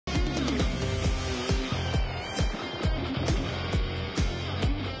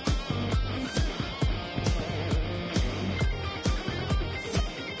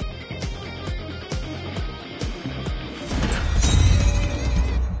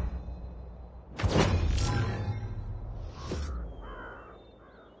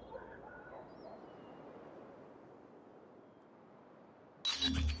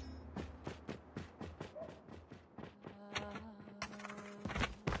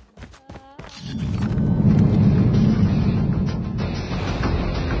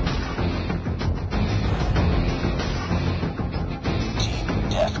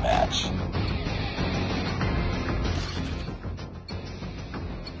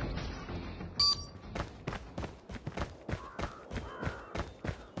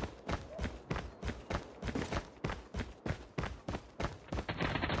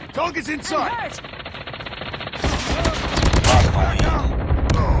Target's in sight!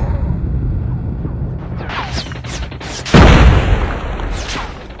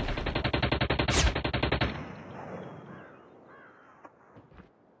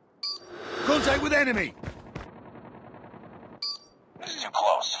 Contact with enemy! This is too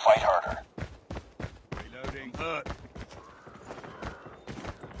close. Fight harder. Reloading. Hurt.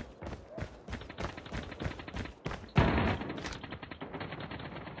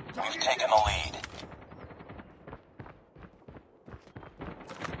 We've taken the lead.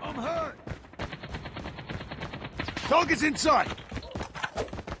 I'm hurt! Target's in sight!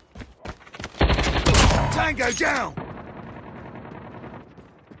 Tango down!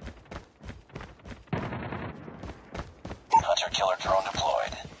 Hunter-killer drone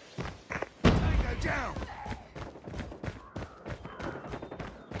deployed. Tango down!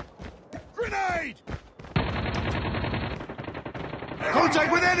 Grenade!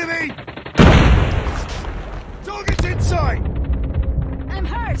 Contact with enemy! Target's in sight! I'm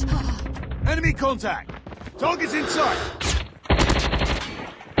hurt! Enemy contact! Target's in sight!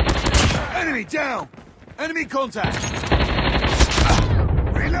 Enemy down! Enemy contact!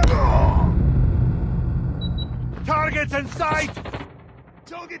 Reload! Target's in sight!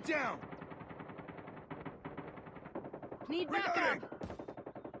 Target down! Need backup! Reloading!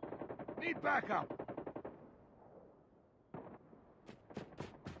 Need backup!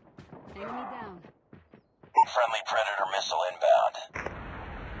 Enemy down. Friendly Predator missile inbound.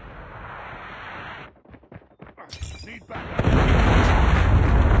 Need backup!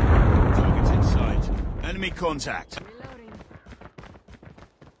 Target's in sight. Enemy contact. Reloading.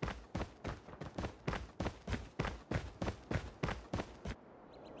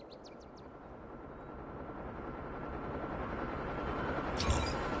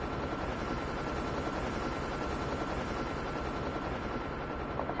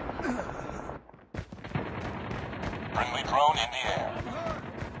 Friendly drone in the air.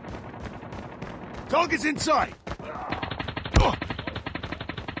 Target's in sight!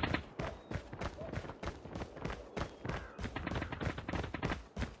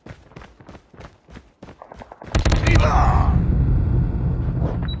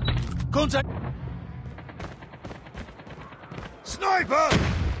 Contact! Sniper!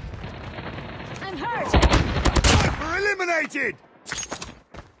 I'm hurt! Sniper eliminated!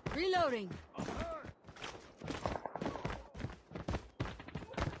 Reloading.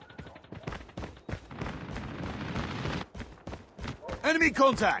 Enemy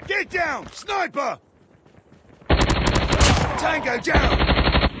contact! Get down! Sniper! Tango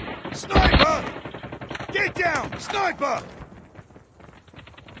down! Sniper! Get down! Sniper!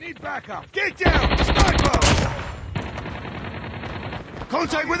 Need backup! Get down! Sniper!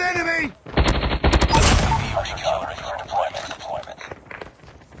 Contact with enemy! Hunter-killer ready for deployment.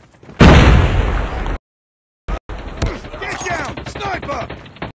 Get down! Sniper!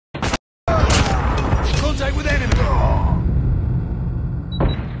 Contact with enemy!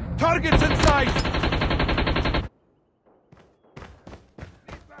 Targets in sight!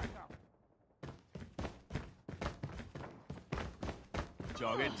 Need backup!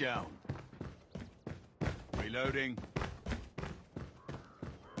 Target down. Reloading.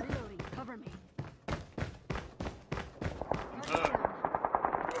 Reloading. Cover me.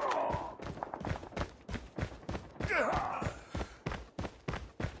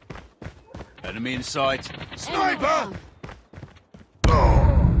 Enemy in sight. Enemy Sniper! down.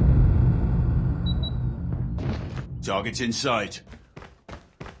 Target's in sight.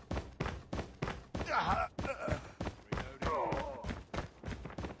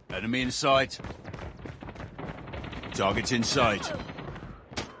 Enemy in sight. Target's in sight.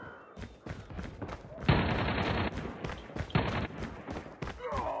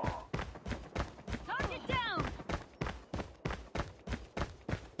 Target down.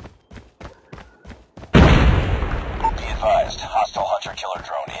 Be advised, hostile hunter-killer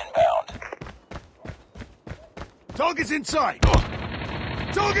drone inbound. Target's in sight.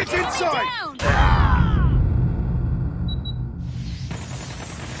 Target's in Enemy sight. down.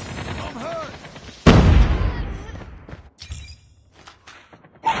 I'm hurt.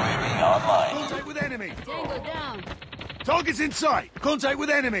 UAV online. Contact with enemy. Tango down. Target's in sight. Contact with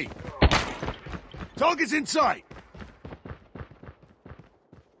enemy. Target's in sight.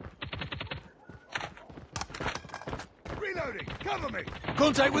 Reloading. Cover me.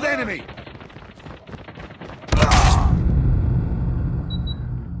 Contact with enemy.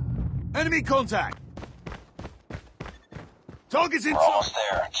 Enemy contact. Target's in We're sight. almost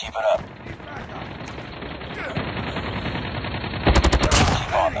there. Keep it up. Keep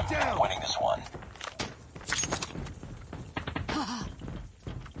on them. Enemy down. We're winning this one.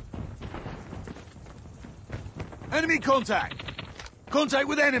 Enemy contact! Contact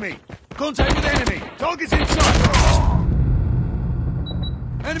with enemy! Contact with enemy! Target's in sight!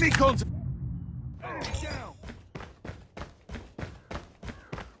 Enemy contact! Enemy down!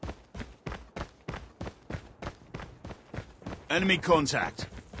 Enemy contact!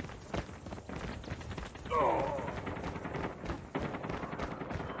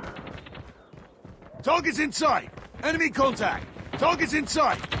 Target's in sight! Enemy contact! Target's in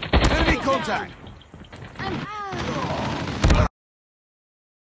sight! Enemy contact! I'm out.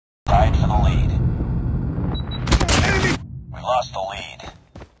 Tied for the lead. Enemy! We lost the lead.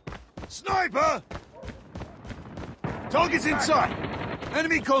 Sniper! Target's in sight!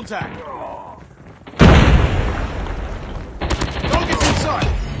 Enemy contact! Target's in sight!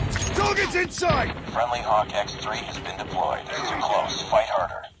 Target's in sight! Friendly Hawk X3 has been deployed. Too close. Fight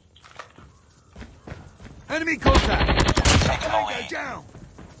harder. Enemy contact! Taking the Tango lead. down!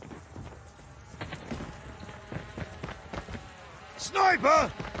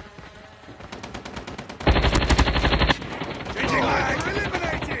 Sniper! Changing lag!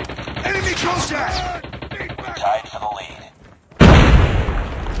 Eliminated! Enemy contact! Tied for the lead.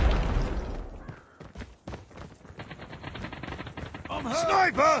 I'm hurt.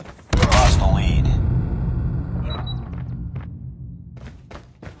 Sniper! We lost the lead.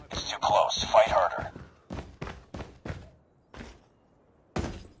 It's too close. Fight harder.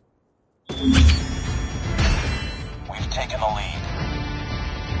 We've taken the lead.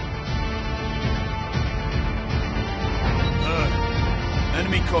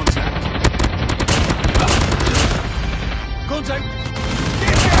 Enemy contact. Contact!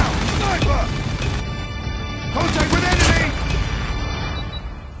 Get down! Sniper! Contact with enemy!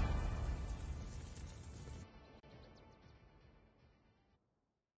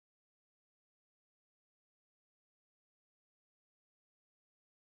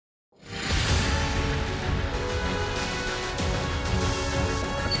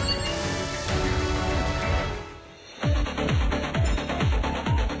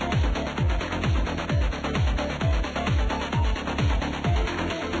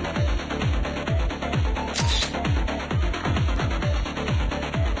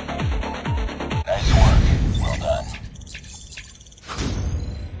 Nice work. Well done.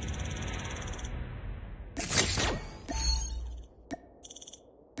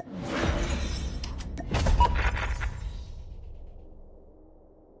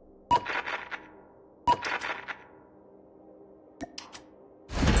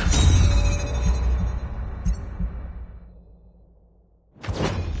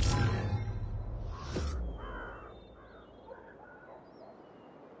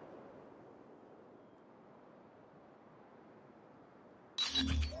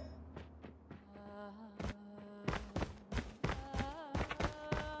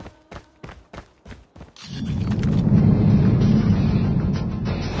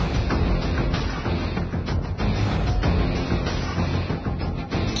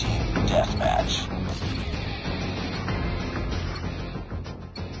 Team deathmatch.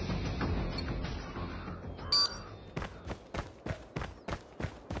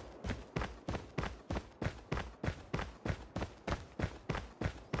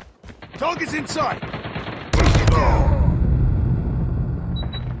 Target's in sight!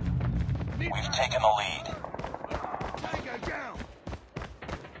 We've taken the lead. Tango down!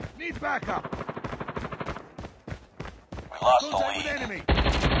 Need backup! We lost the Contact with lead. enemy!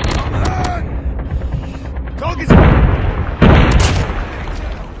 I'm hurt! Target's...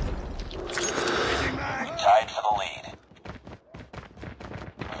 Changing mag! Tied for the lead.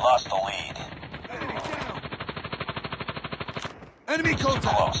 We lost the lead. Enemy down! Enemy Too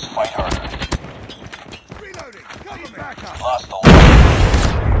contact! close. Fight harder. Reloading! Cover me! Backup! We lost the lead.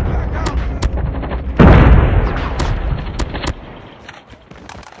 Backup!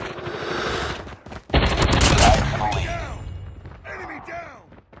 Tied for the lead. Down! Enemy down!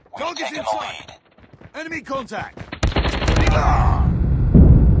 We've Target's taken in the sight! lead. Enemy contact!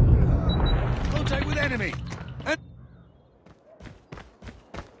 Contact with enemy!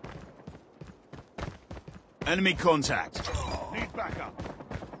 Enemy contact! Need backup!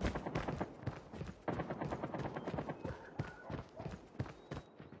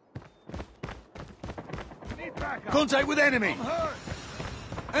 Need backup! Contact with enemy! I'm hurt!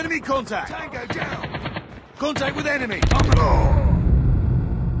 Enemy contact! Tango down! Contact with enemy! Enemy down!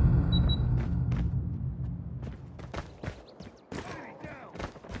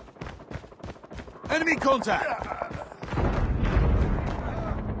 Enemy contact!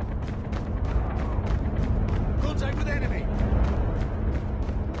 Contact with enemy!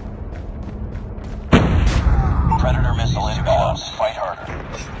 Predator missile inbound. Fight harder.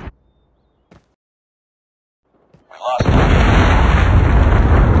 We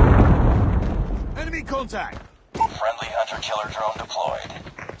contact. Friendly hunter-killer drone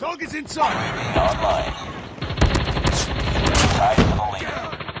deployed. Target's in sight. UAV online.